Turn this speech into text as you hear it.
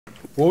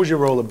What was your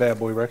role at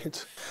BadBoy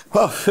Records?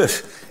 Well,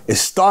 it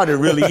started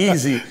really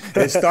easy.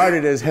 It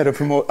started as head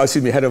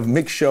of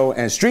mix show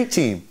and street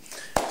team.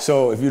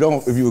 So if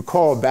you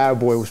recall,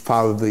 BadBoy was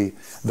probably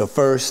the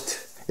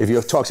first. If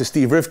you talk to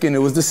Steve Rifkin, it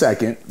was the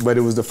second, but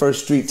it was the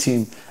first street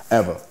team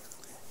ever.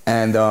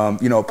 And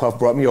you know, Puff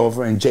brought me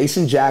over, and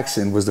Jason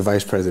Jackson was the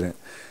vice president.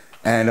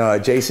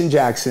 And Jason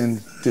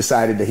Jackson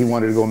decided that he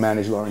wanted to go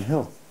manage Lauryn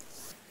Hill.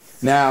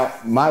 Now,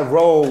 my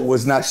role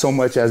was not so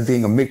much as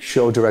being a mix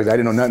show director. I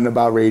didn't know nothing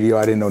about radio.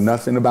 I didn't know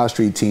nothing about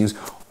street teams.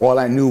 All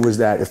I knew was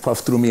that if Puff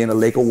threw me in a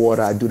lake of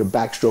water, I'd do the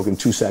backstroke in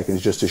 2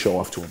 seconds just to show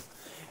off to him.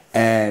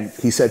 And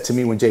he said to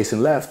me when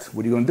Jason left,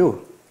 "What are you gonna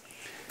do?"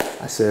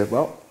 I said,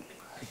 "Well,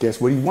 I guess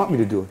what do you want me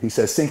to do?" He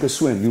said, "Sink or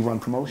swim, you run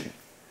promotion."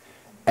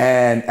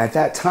 And at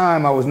that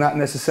time, I was not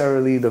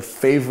necessarily the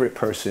favorite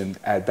person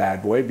at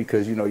BadBoy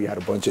because, you know, you had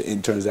a bunch of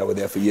interns that were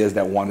there for years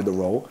that wanted the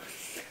role.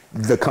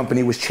 The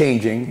company was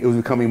changing. It was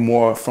becoming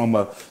more from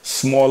a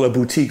smaller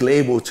boutique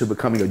label to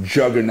becoming a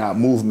juggernaut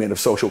movement of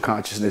social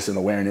consciousness and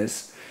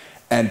awareness.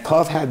 And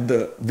Puff had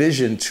the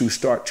vision to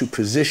start to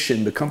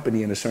position the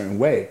company in a certain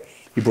way.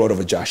 He brought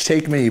over Josh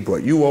Takeman, he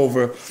brought you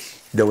over.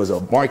 There was a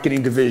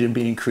marketing division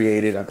being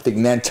created. I think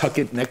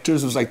Nantucket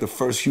Nectars was like the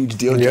first huge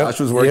deal Josh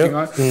was working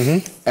on.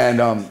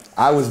 And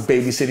I was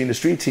babysitting the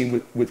street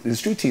team with the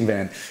street team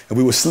van. And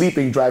we were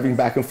sleeping, driving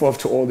back and forth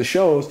to all the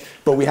shows,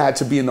 but we had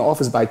to be in the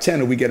office by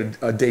 10 or we get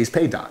a day's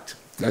pay docked.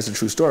 That's a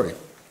true story.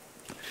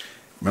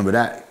 Remember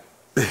that?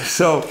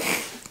 So,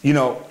 you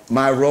know,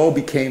 my role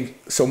became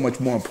so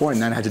much more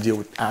important. And I had to deal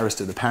with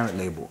Arista, the parent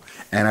label.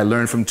 And I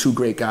learned from two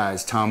great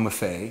guys, Tom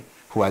Maffei,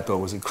 who I thought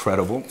was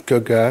incredible.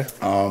 Good guy.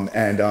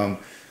 And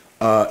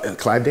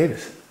Clive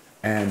Davis.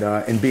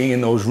 And being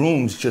in those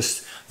rooms,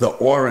 just the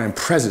aura and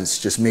presence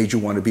just made you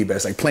want to be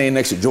best. Like playing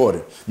next to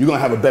Jordan. You're going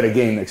to have a better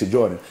game next to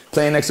Jordan.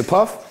 Playing next to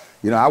Puff,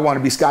 you know, I want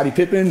to be Scottie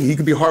Pippen. He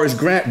could be Horace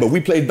Grant, but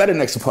we played better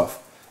next to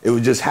Puff. It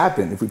would just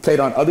happen. If we played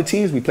on other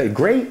teams, we played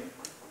great,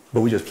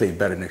 but we just played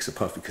better next to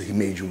Puff because he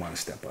made you want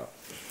to step up.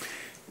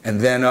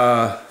 And then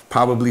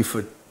probably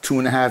for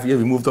 2.5 years,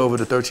 we moved over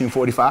to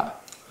 1345.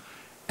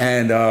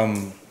 And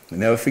I'll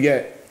never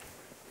forget,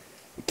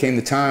 it came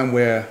the time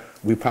where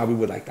we probably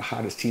were like the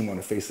hottest team on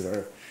the face of the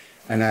earth.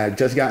 And I had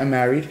just gotten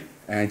married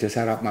and just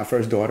had my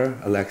first daughter,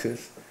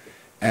 Alexis.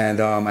 And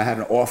I had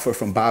an offer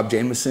from Bob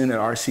Jameson at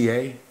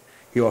RCA.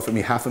 He offered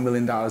me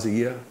 $500,000 a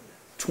year.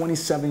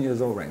 27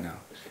 years old right now.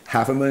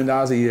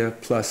 $500,000 a year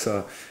plus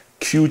a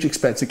huge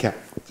expensive cap,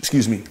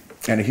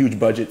 and a huge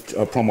budget,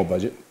 promo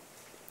budget.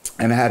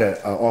 And I had an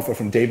offer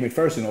from Dave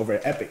McPherson over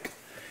at Epic.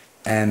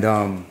 And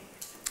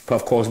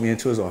Puff calls me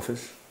into his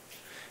office.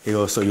 He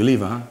goes, "So you're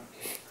leaving, huh?"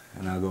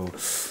 And I go,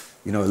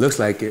 "You know, it looks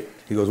like it."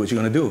 He goes, "What you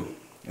gonna do?"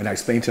 And I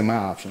explained to him my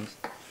options.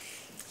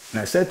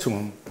 And I said to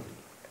him,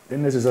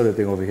 then there's this other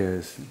thing over here,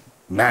 this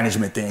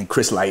management thing,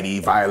 Chris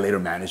Lighty, Violator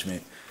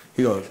Management.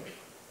 He goes,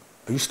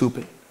 "Are you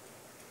stupid?"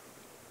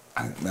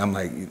 I'm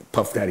like,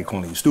 Puff Daddy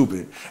calling you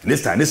stupid. And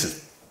this time, this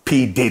is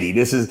P. Diddy.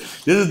 This is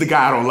the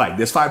guy I don't like.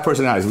 There's 5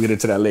 personalities, we'll get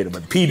into that later,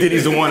 but P.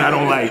 Diddy's the one I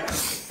don't like.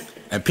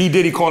 And P.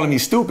 Diddy calling me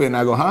stupid, and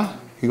I go, "Huh?"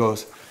 He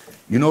goes,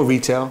 "You know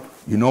retail,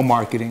 you know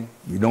marketing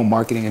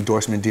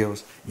endorsement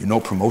deals, you know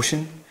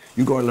promotion,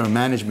 you go and learn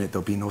management,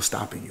 there'll be no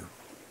stopping you."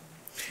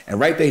 And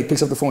right there, he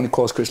picks up the phone and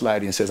calls Chris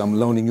Lighty and says, "I'm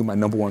loaning you my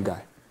 #1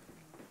 guy."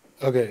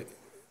 Okay,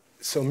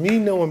 so me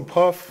knowing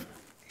Puff,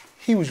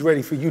 he was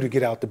ready for you to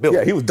get out the building.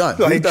 Yeah, he was done.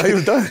 Like, he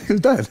was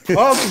done.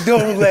 Puff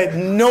don't let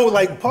no,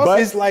 like Puff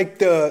is like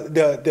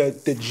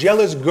the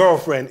jealous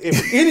girlfriend.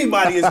 If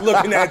anybody is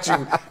looking at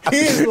you,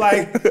 he's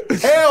like,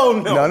 hell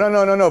no.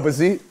 No. But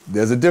see,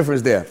 there's a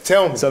difference there.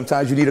 Tell me.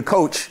 Sometimes you need a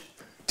coach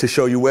to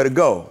show you where to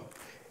go.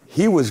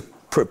 He was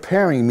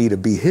preparing me to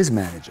be his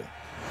manager.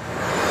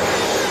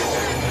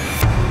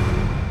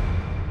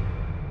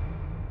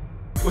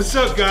 What's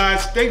up,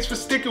 guys? Thanks for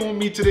sticking with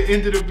me to the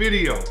end of the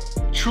video.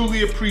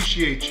 Truly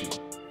appreciate you.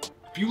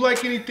 If you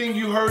like anything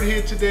you heard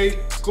here today,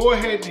 go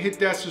ahead and hit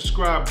that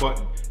subscribe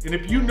button. And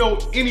if you know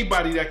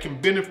anybody that can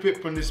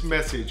benefit from this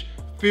message,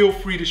 feel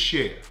free to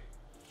share.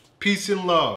 Peace and love.